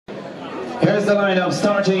Here's the lineup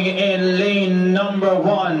starting in lane number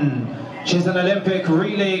 1. She's an Olympic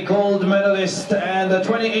relay gold medalist and the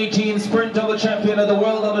 2018 sprint double champion of the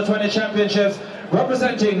World Under 20 Championships,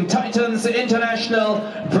 representing Titans International,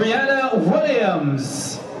 Briana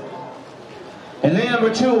Williams. In lane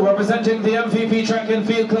number 2, representing the MVP Track and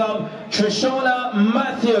Field Club, Trishauna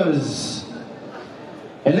Matthews.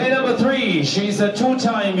 In lane number 3, she's a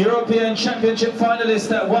 2-time European Championship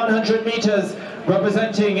finalist at 100 meters,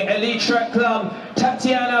 representing Elite Track Club,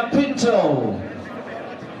 Tatjana Pinto.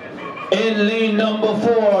 In lane number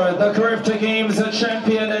 4, the Carifta Games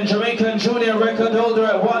champion and Jamaican junior record holder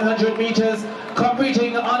at 100 meters,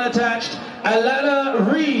 competing unattached,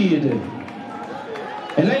 Alana Reid.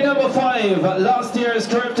 In lane number 5, last year's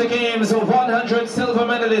Carifta Games 100 silver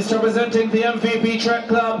medalist, representing the MVP Track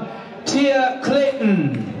Club,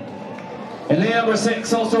 Clayton. In lane number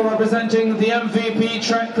 6, also representing the MVP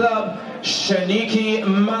Track Club, Shenike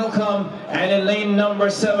Malcolm. And in lane number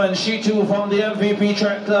 7, she too from the MVP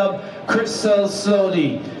Track Club, Krystal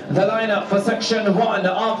Sloley. The lineup for section 1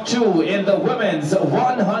 of 2 in the women's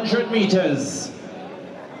 100 meters.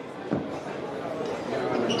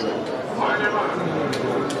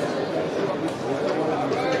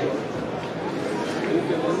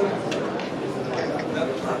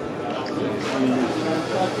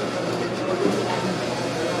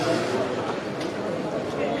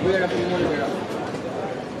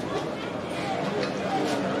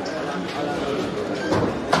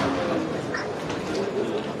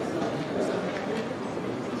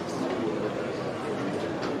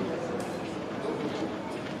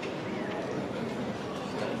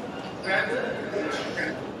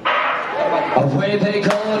 Away they go.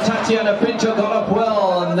 Tatjana Pinto got up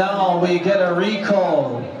well. Now we get a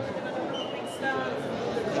recall.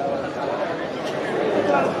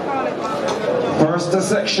 First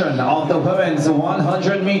section of the women's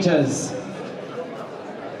 100 meters.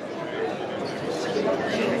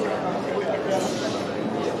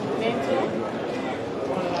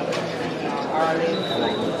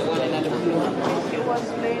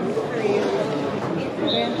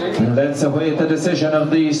 Let's await the decision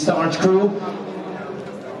of the start crew.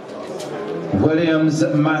 Williams,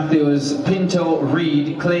 Matthews, Pinto,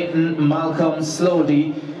 Reid, Clayton, Malcolm,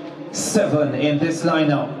 Sloley, 7 in this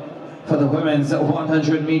lineup for the women's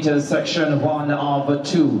 100 meters section 1 of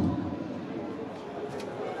 2.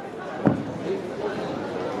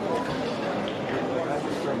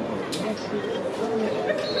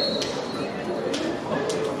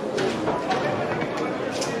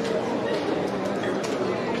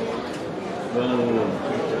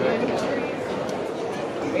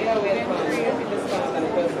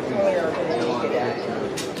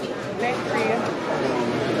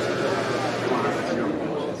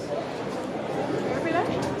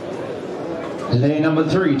 Lane number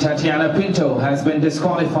 3, Tatjana Pinto has been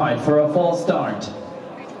disqualified for a false start.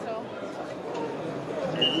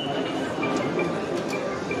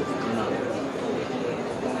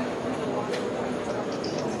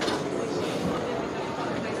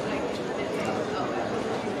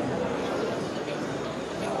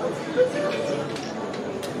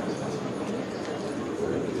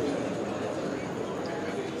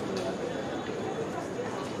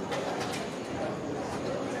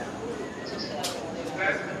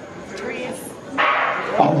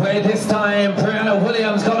 Away this time, Briana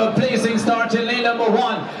Williams got a blazing start in lane number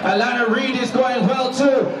 1. Alana Reid is going well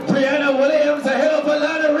too. Briana Williams ahead of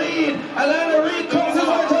Alana Reid. Alana Reid crosses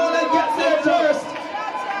right on and gets there first.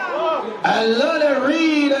 Alana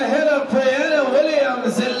Reid ahead of Briana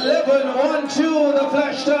Williams. 11:12 the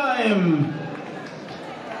flash time.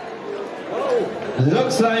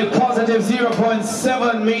 Looks like positive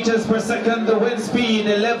 0.7 meters per second. The wind speed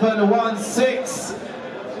 11.16.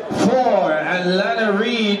 Alana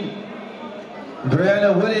Reid.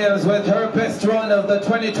 Briana Williams with her best run of the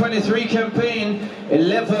 2023 campaign,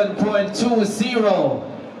 11.20.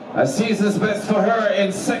 A season's best for her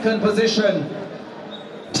in second position.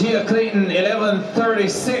 Clayton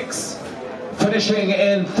 11.36, finishing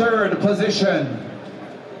in third position.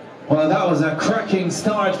 Well, that was a cracking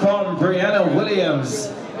start from Briana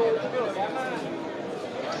Williams.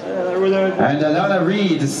 And Alana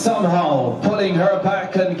Reid somehow pulling her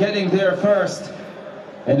back and getting there first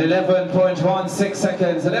in 11.16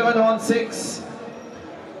 seconds. 11.16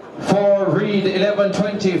 for Reid,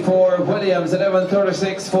 11.20 for Williams,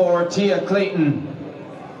 11.36 for Clayton.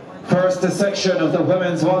 First section of the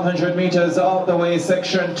women's 100 meters of the way,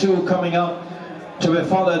 section 2 coming up, to be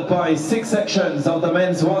followed by 6 sections of the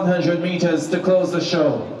men's 100 meters to close the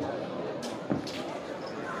show.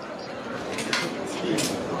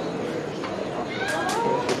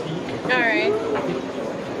 All right.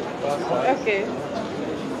 Okay.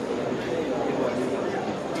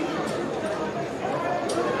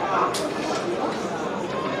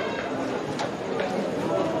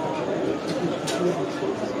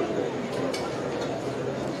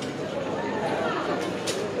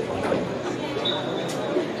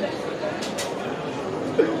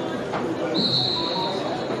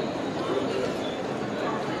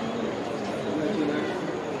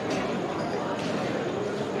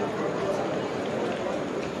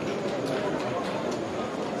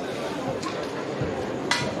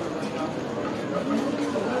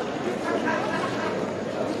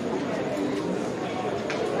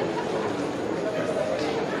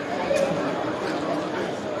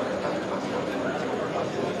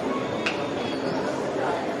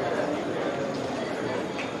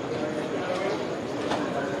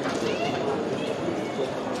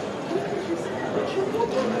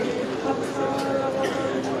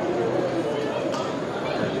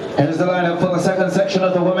 Here's the lineup for the second section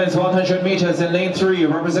of the women's 100 meters in lane 3,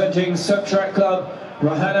 representing Sub Track Club,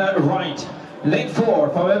 Rohanna Wright. Lane 4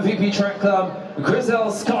 from MVP Track Club,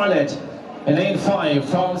 Grizell Scarlett. In lane 5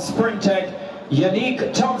 from SprinTec,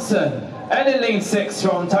 Yanique, Thompson. And in lane 6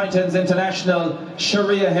 from Titans International,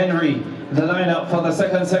 Shuria Henry. The lineup for the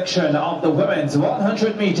second section of the women's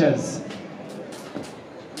 100 meters.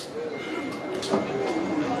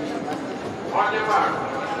 On your mark.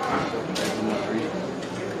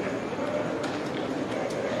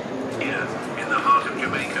 Here, in the heart of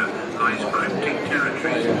Jamaica, lies Cryptic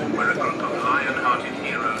Territories, where a group of lion-hearted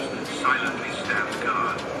heroes silently stand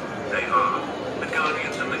guard. They are the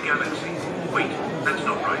Guardians of the Galaxy. Wait, that's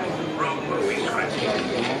not right. Wrong movie script.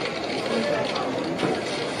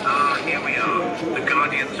 Here we are, the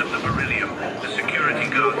Guardians of the Beryllium, the security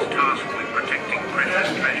guards tasked with protecting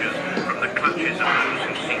precious treasures from the clutches of those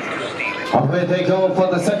who seek to steal it. Away they go for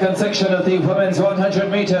the second section of the women's 100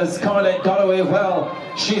 meters. Scarlett got away well.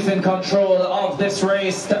 She's in control of this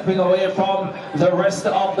race, stepping away from the rest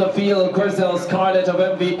of the field. Grizell Scarlett of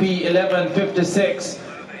MVP 11:56.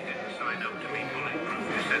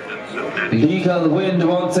 Legal wind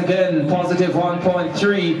once again, positive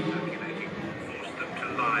 1.3.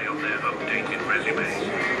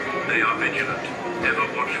 They are vigilant, ever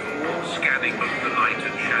watchful, scanning both the light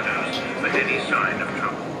and shadows for any sign of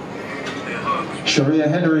trouble. Shuria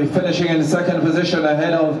Henry finishing in second position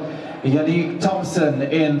ahead of Yanique Thompson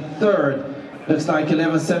in third. Looks like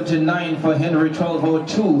 11:79 for Henry,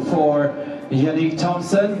 12:02 for Yanique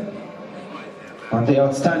Thompson. And the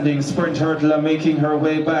outstanding sprint hurdler making her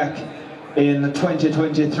way back in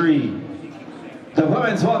 2023. The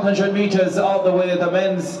women's 100 meters all the way, the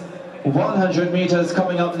men's 100 meters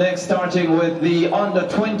coming up next, starting with the under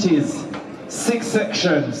 20s, 6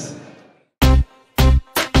 sections.